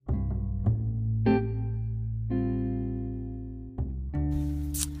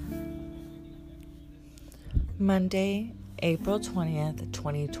Monday, April 20th,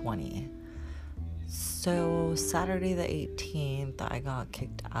 2020. So Saturday the 18th, I got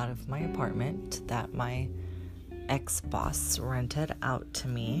kicked out of my apartment that my ex-boss rented out to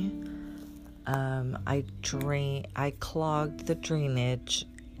me. I clogged the drainage,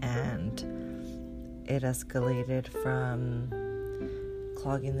 and it escalated from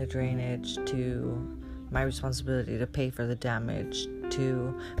clogging the drainage to my responsibility to pay for the damage,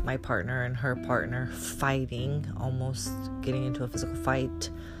 to my partner and her partner fighting, almost getting into a physical fight,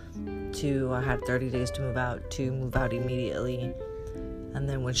 to I had 30 days to move out immediately. And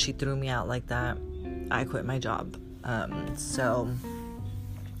then when she threw me out like that, I quit my job. So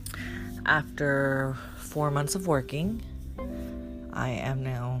after 4 months of working, I am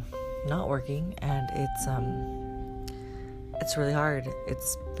now not working, and it's really hard.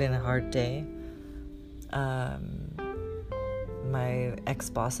 It's been a hard day. My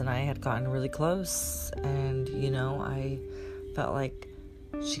ex-boss and I had gotten really close, and I felt like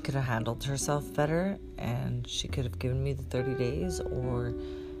she could have handled herself better, and she could have given me the 30 days, or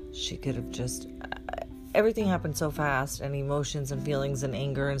she could have just everything happened so fast, and emotions and feelings and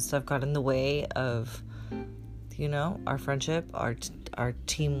anger and stuff got in the way of our friendship, our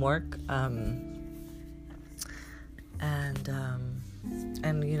teamwork, and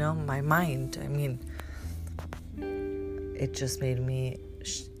my mind. I mean, it just made me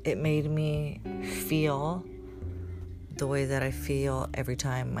feel the way that I feel every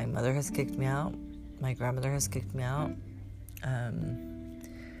time my mother has kicked me out, my grandmother has kicked me out,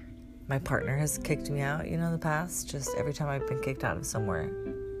 my partner has kicked me out, in the past. Just every time I've been kicked out of somewhere,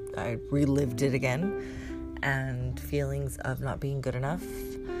 I relived it again, and feelings of not being good enough,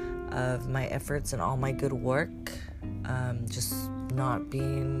 of my efforts and all my good work, just not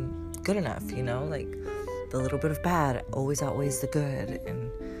being good enough, like the little bit of bad always outweighs the good.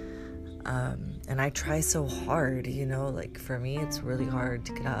 And I try so hard, like for me, it's really hard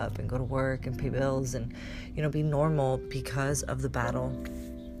to get up and go to work and pay bills and, be normal because of the battle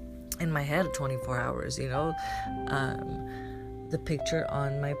in my head 24 hours, The picture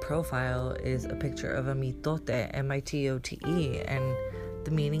on my profile is a picture of a mitote, M-I-T-O-T-E, and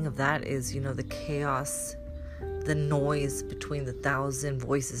the meaning of that is, the chaos, the noise between the 1,000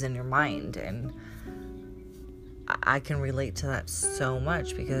 voices in your mind. And I can relate to that so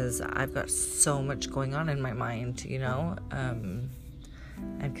much because I've got so much going on in my mind, and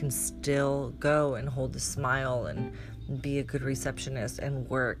can still go and hold a smile and be a good receptionist and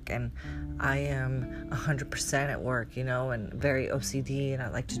work. And I am 100% at work, and very OCD, and I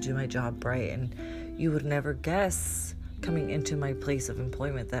like to do my job right. And you would never guess coming into my place of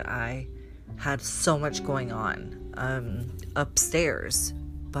employment that I had so much going on upstairs.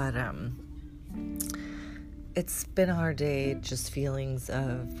 But it's been a hard day, just feelings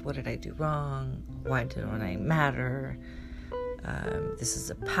of what did I do wrong? Why didn't I matter? This is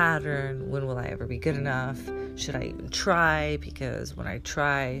a pattern. When will I ever be good enough? Should I even try? Because when I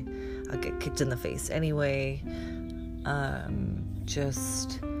try, I'll get kicked in the face anyway.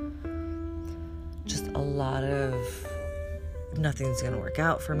 Just a lot of nothing's gonna work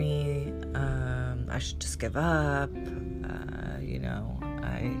out for me. I should just give up.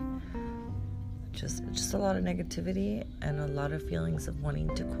 Just a lot of negativity and a lot of feelings of wanting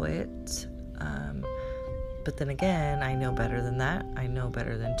to quit. But then again, I know better than that. I know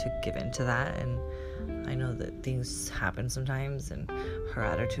better than to give in to that. And I know that things happen sometimes, and her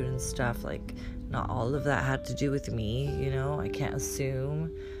attitude and stuff, like, not all of that had to do with me, I can't assume,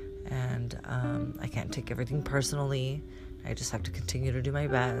 and I can't take everything personally. I just have to continue to do my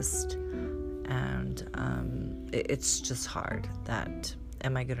best. And it's just hard. That,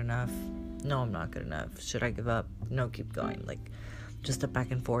 am I good enough? No, I'm not good enough. Should I give up? No, keep going. Like, just a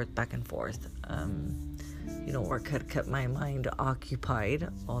back and forth. Work had kept my mind occupied,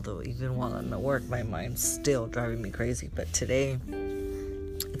 although even while I'm at work, my mind's still driving me crazy. But today,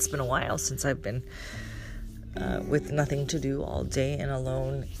 it's been a while since I've been with nothing to do all day and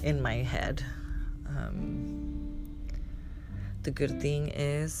alone in my head. The good thing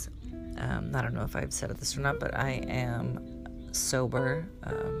is, I don't know if I've said this or not, but I am sober.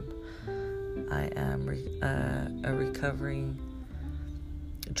 I am a recovering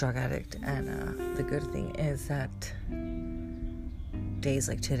drug addict, and the good thing is that days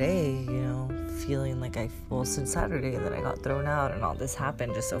like today, feeling like since Saturday that I got thrown out and all this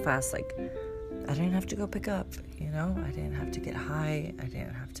happened just so fast, like, I didn't have to go pick up, I didn't have to get high, I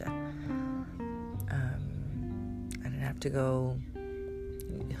didn't have to go,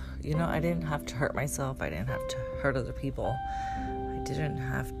 I didn't have to hurt myself, I didn't have to hurt other people, I didn't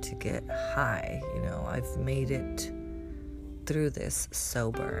have to get high, I've made it through this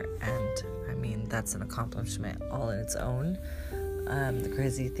sober, and I mean, that's an accomplishment all in its own. The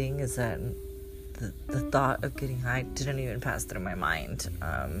crazy thing is that the thought of getting high didn't even pass through my mind,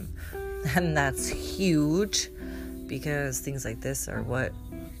 and that's huge, because things like this are what,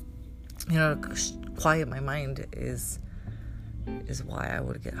 quiet my mind is why I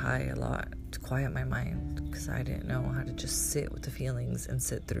would get high a lot, to quiet my mind, because I didn't know how to just sit with the feelings and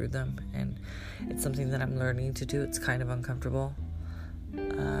sit through them. And it's something that I'm learning to do. It's kind of uncomfortable,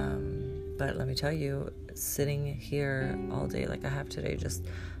 but let me tell you, sitting here all day like I have today, just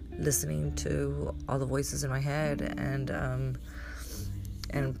listening to all the voices in my head and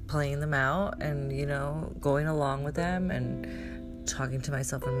playing them out, and going along with them, and talking to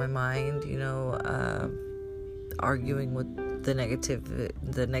myself in my mind, arguing with the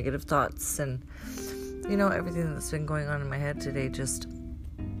negative thoughts, and everything that's been going on in my head today, just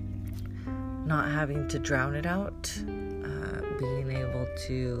not having to drown it out, being able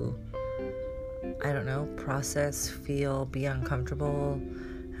to, process, feel, be uncomfortable,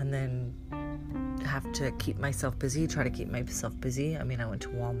 and then have to keep myself busy, try to keep myself busy. I mean, I went to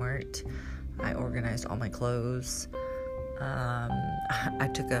Walmart, I organized all my clothes,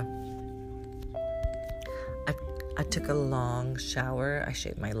 I took a long shower, I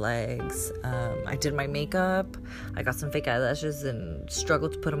shaved my legs, I did my makeup, I got some fake eyelashes and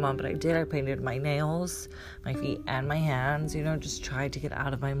struggled to put them on, but I did. I painted my nails, my feet, and my hands, just tried to get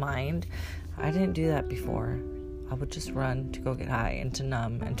out of my mind. I didn't do that before. I would just run to go get high and to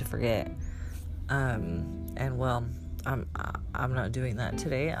numb and to forget. And well, I'm not doing that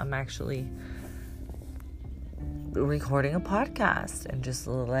today. I'm actually recording a podcast and just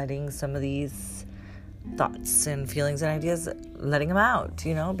letting some of these thoughts and feelings and ideas, letting them out,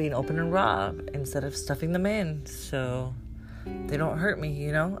 being open and raw instead of stuffing them in so they don't hurt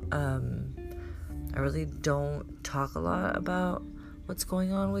me, I really don't talk a lot about what's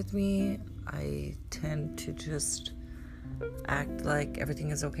going on with me. I tend to just act like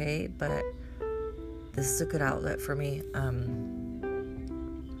everything is okay, but this is a good outlet for me.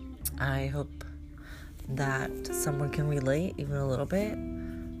 I hope that someone can relate even a little bit.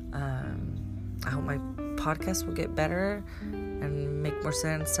 I hope my podcast will get better and make more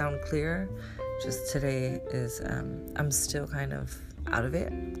sense, sound clear. Just today is, I'm still kind of out of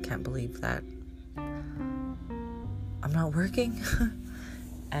it. Can't believe that I'm not working.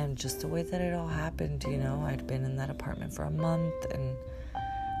 And just the way that it all happened, I'd been in that apartment for a month, and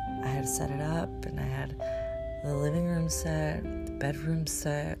I had set it up, and I had the living room set, the bedroom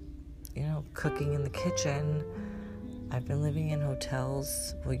set, cooking in the kitchen. I've been living in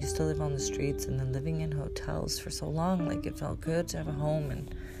hotels. Well, used to live on the streets, and then living in hotels for so long, like it felt good to have a home,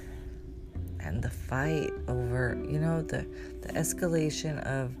 and the fight over, the escalation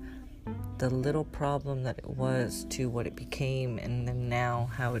of the little problem that it was to what it became, and then now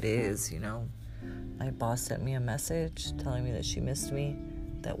how it is. My boss sent me a message telling me that she missed me,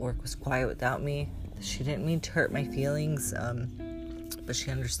 that work was quiet without me, that she didn't mean to hurt my feelings, but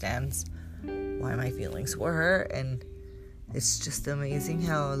she understands why my feelings were hurt. And it's just amazing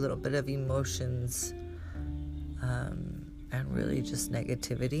how a little bit of emotions and really just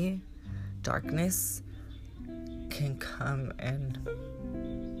negativity, darkness, can come and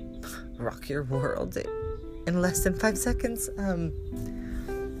rock your world in less than 5 seconds.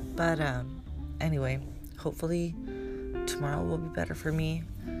 But anyway, hopefully tomorrow will be better for me.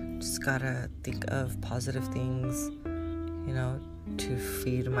 Just gotta think of positive things, to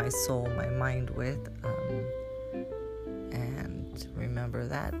feed my soul, my mind with, and remember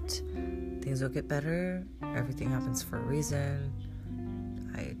that things will get better. Everything happens for a reason.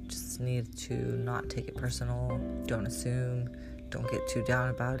 I just need to not take it personal. Don't assume. Don't get too down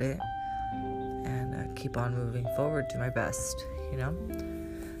about it. And keep on moving forward. Do my best,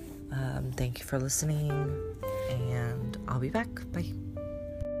 Thank you for listening. And I'll be back. Bye.